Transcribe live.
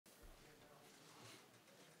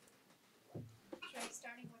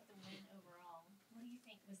Starting with the win overall, what do you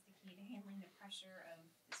think was the key to handling the pressure of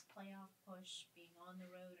this playoff push, being on the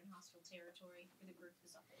road in hostile territory for the group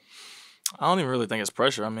as a whole? I don't even really think it's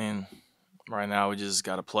pressure. I mean, right now we just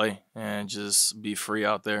got to play and just be free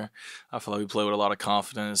out there. I feel like we play with a lot of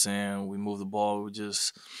confidence and we move the ball. We're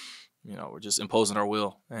just imposing our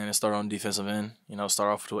will and it started on the defensive end.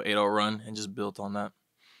 Start off to an 8-0 run and just built on that.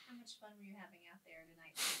 How much fun were you having out there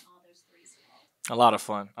tonight seeing all those threes fall? A lot of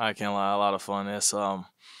fun. I can't lie, a lot of fun.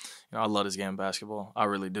 I love this game of basketball. I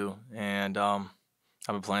really do, and I've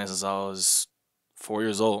been playing since I was 4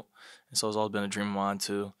 years old, and so it's always been a dream of mine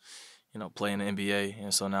to, play in the NBA.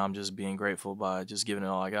 And so now I'm just being grateful by just giving it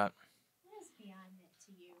all I got. What has BI meant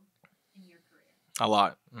to you in your career? A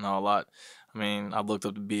lot, no, a lot. I mean, I've looked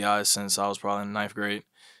up to Bi since I was probably in ninth grade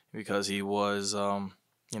because he was, one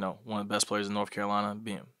of the best players in North Carolina,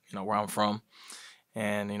 being where I'm from.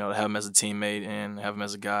 And to have him as a teammate and have him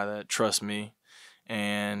as a guy that trusts me,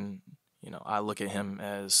 and I look at him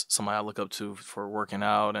as somebody I look up to for working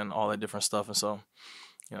out and all that different stuff. And so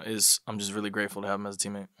is I'm just really grateful to have him as a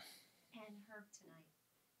teammate. And Herb tonight,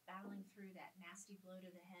 battling through that nasty blow to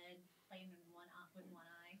the head, playing with one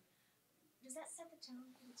eye. Does that set the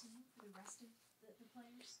tone for the team for the rest of the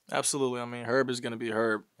players? Absolutely. I mean, Herb is going to be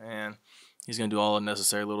Herb, and he's going to do all the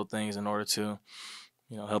necessary little things in order to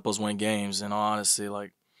help us win games. And honestly,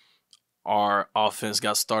 like, our offense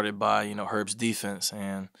got started by, Herb's defense,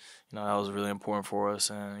 and, that was really important for us.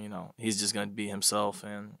 And, he's just going to be himself,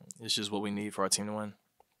 and it's just what we need for our team to win.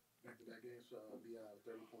 Back-to-back games, BI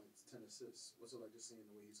 30 points, 10 assists. What's it like just seeing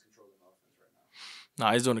the way he's controlling the offense right now?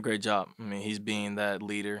 No, he's doing a great job. I mean, he's being that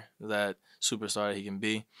leader, that superstar that he can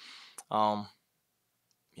be. Um,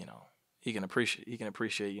 he can appreciate,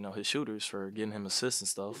 his shooters for getting him assists and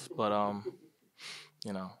stuff. But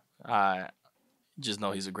I just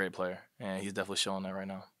know he's a great player, and he's definitely showing that right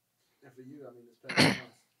now. And for you, I mean, this past month,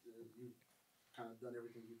 you've kind of done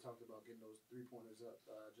everything you talked about, getting those three-pointers up.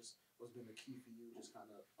 Just what's been the key for you, just kind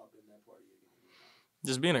of up in that part of your game?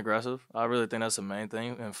 Just being aggressive. I really think that's the main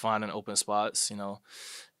thing, and finding open spots.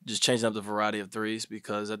 Just changing up the variety of threes,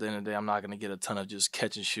 because at the end of the day, I'm not going to get a ton of just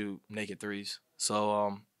catch and shoot naked threes.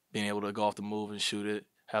 So being able to go off the move and shoot it,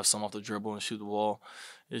 have some off the dribble and shoot the ball,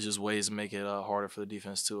 is just ways to make it harder for the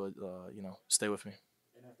defense to stay with me.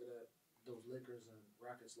 And after that, those Lakers and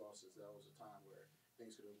Rockets losses, that was a time where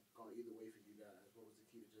things could have gone either way for you guys. What was the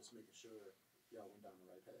key to just making sure y'all went down the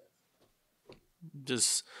right path?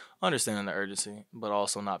 Just understanding the urgency, but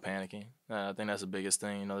also not panicking. I think that's the biggest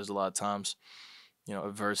thing. There's a lot of times,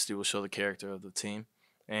 adversity will show the character of the team,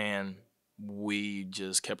 and we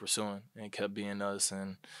just kept pursuing and kept being us,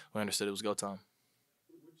 and we understood it was go time.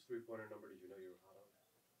 Which three-pointer number did you know you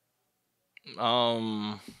were hot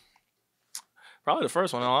on? Probably the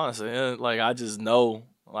first one, honestly. Like, I just know,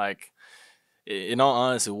 like, in all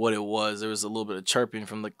honesty, what it was. There was a little bit of chirping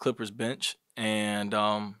from the Clippers bench, and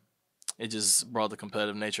it just brought the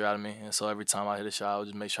competitive nature out of me. And so every time I hit a shot, I would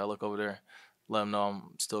just make sure I look over there, let them know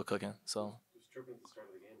I'm still cooking. So. Was chirping at the start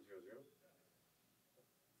of the game 0-0?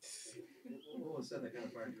 What was that kind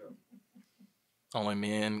of fired you up? Only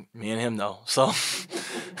me and him though, so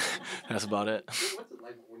that's about it. What's it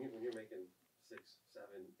like when you're making 6, 7,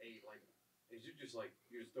 8? Like, is you just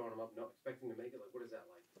you're just throwing them up, not expecting to make it? Like, what is that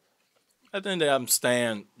like? At the end of the day, I'm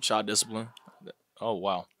staying shot discipline. Oh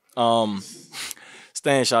wow,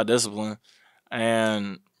 staying shot discipline,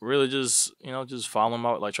 and really just just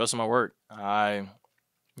following trusting my work. I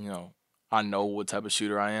know what type of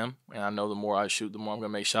shooter I am, and I know the more I shoot, the more I'm gonna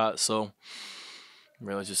make shots. So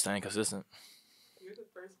really just staying consistent. You're the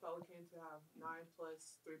first Pelican to have 9+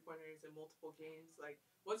 three-pointers in multiple games. Like,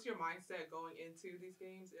 what's your mindset going into these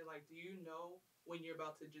games? And, do you know when you're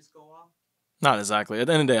about to just go off? Not exactly. At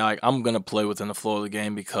the end of the day, I'm going to play within the flow of the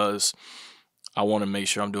game because I want to make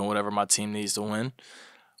sure I'm doing whatever my team needs to win.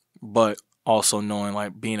 But also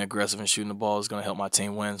knowing, being aggressive and shooting the ball is going to help my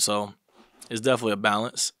team win. So it's definitely a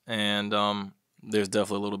balance. And there's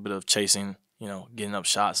definitely a little bit of chasing, getting up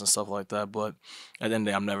shots and stuff like that. But at the end of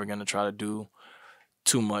the day, I'm never going to try to do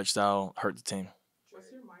too much that'll hurt the team.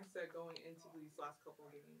 What's your mindset going into these last couple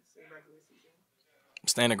of games in regular season?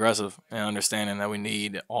 Staying aggressive and understanding that we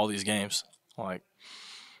need all these games.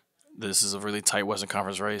 This is a really tight Western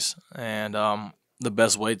Conference race, and the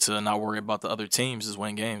best way to not worry about the other teams is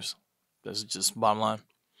win games. That's just bottom line.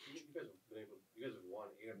 You guys have won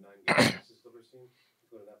 8 of 9 games against this Clippers team,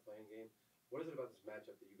 including that playing game. What is it about this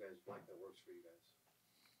matchup that you guys like that works for you guys?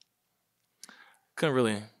 Couldn't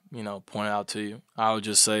really, point it out to you. I would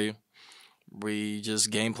just say we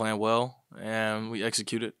just game plan well and we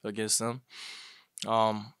executed against them.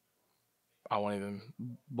 I won't even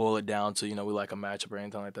boil it down to, we like a matchup or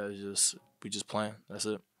anything like that. It's just, we just playing. That's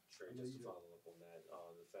it. Trey, just to follow up on that,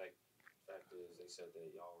 the fact is they said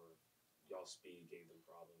that y'all speed gave them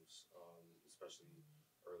problems, especially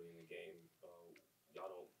early in the game.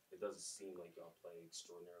 Y'all don't. It doesn't seem like y'all play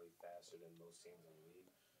extraordinarily faster than most teams in the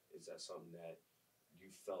league. Is that something that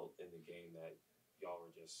you felt in the game that y'all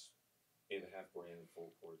were just in the half court and in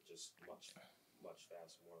full court, just much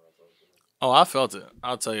faster, more athletic? Oh, I felt it.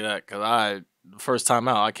 I'll tell you that, because the first time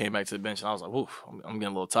out, I came back to the bench and I was like, "Woof, I'm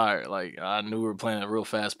getting a little tired." Like, I knew we were playing at a real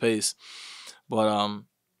fast pace, but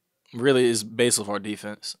really it's based off our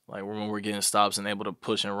defense. Like, when we're getting stops and able to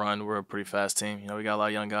push and run, we're a pretty fast team. We got a lot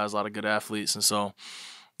of young guys, a lot of good athletes, and so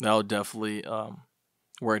that would definitely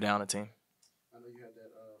wear down a team. I know you had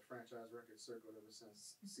that franchise record circled ever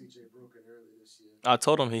since CJ broke it earlier this year. I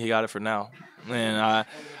told him he got it for now, and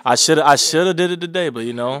I should have did it today, but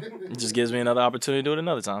it just gives me another opportunity to do it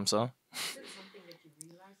another time. So. Is it something that you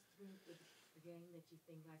realized through the game that you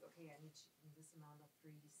think like, okay, I need this amount of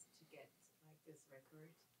threes to get like this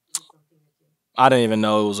record? Is it something that you? I didn't even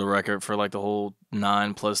know it was a record for like the whole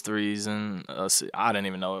 9+ threes, and I didn't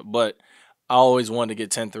even know it. But I always wanted to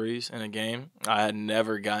get 10 threes in a game. I had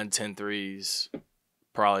never gotten 10 threes.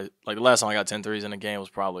 Probably like the last time I got 10 threes in a game was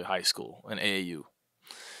probably high school in AAU.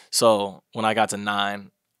 So when I got to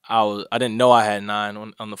 9, I didn't know I had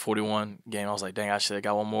 9 on the 41 game. I was like, dang, I should have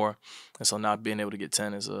got one more. And so now being able to get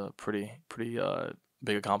 10 is a pretty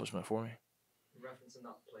big accomplishment for me. Referencing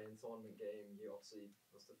that playing tournament game, you obviously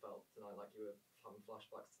must have felt tonight like you were having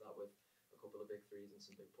flashbacks to that with a couple of big threes and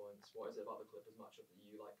some big points. What is it about the Clippers matchup that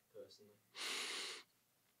you like personally?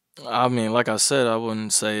 I mean, like I said, I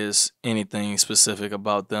wouldn't say it's anything specific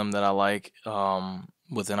about them that I like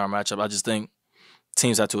within our matchup. I just think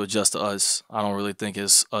teams have to adjust to us. I don't really think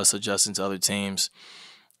it's us adjusting to other teams.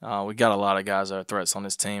 We got a lot of guys that are threats on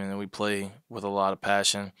this team, and we play with a lot of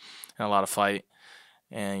passion and a lot of fight.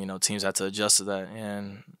 And, teams have to adjust to that.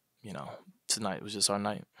 And, tonight was just our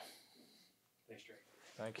night. Thanks, Trey.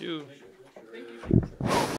 Thank you. Thank you.